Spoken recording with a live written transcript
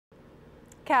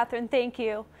Catherine, thank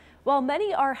you. While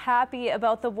many are happy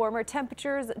about the warmer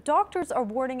temperatures, doctors are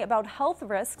warning about health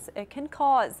risks it can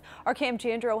cause. Our Cam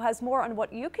Jandrow has more on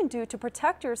what you can do to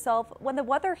protect yourself when the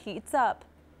weather heats up.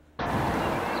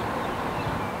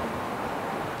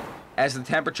 As the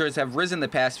temperatures have risen the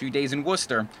past few days in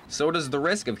Worcester, so does the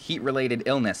risk of heat-related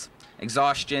illness.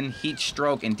 Exhaustion, heat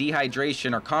stroke, and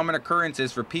dehydration are common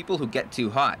occurrences for people who get too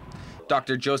hot.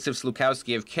 Dr. Joseph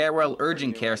Slukowski of Carewell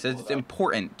Urgent Care says it's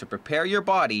important to prepare your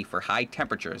body for high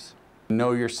temperatures.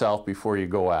 Know yourself before you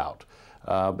go out.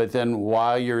 But then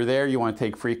while you're there, you want to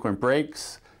take frequent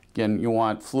breaks. Again, you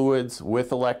want fluids with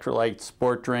electrolytes,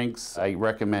 sport drinks. I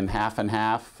recommend half and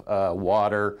half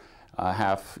water,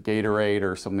 half Gatorade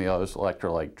or some of the other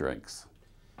electrolyte drinks.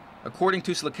 According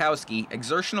to Slukowski,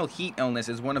 exertional heat illness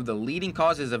is one of the leading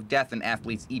causes of death in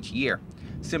athletes each year.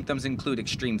 Symptoms include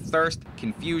extreme thirst,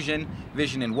 confusion,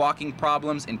 vision and walking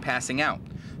problems, and passing out.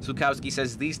 Slukowski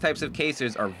says these types of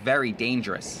cases are very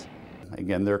dangerous.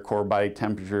 Again, their core body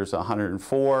temperature is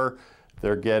 104.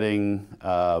 They're getting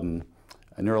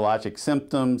neurologic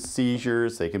symptoms,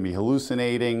 seizures. They can be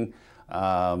hallucinating.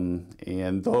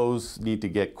 And those need to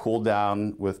get cooled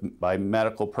down by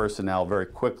medical personnel very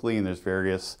quickly, and there's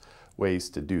various ways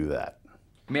to do that.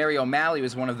 Mary O'Malley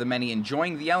was one of the many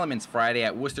enjoying the elements Friday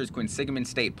at Worcester's Quinsigamond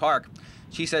State Park.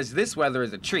 She says this weather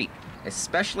is a treat,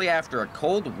 especially after a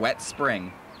cold, wet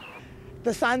spring.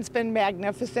 The sun's been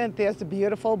magnificent. There's a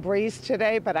beautiful breeze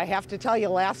today, but I have to tell you,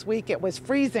 last week it was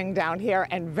freezing down here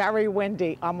and very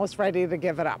windy, almost ready to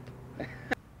give it up.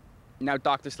 Now,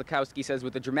 Dr. Slukowski says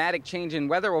with the dramatic change in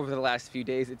weather over the last few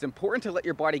days, it's important to let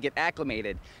your body get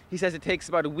acclimated. He says it takes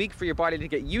about a week for your body to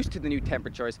get used to the new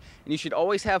temperatures, and you should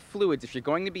always have fluids if you're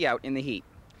going to be out in the heat.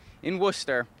 In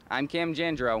Worcester, I'm Cam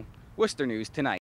Jandrow, Worcester News Tonight.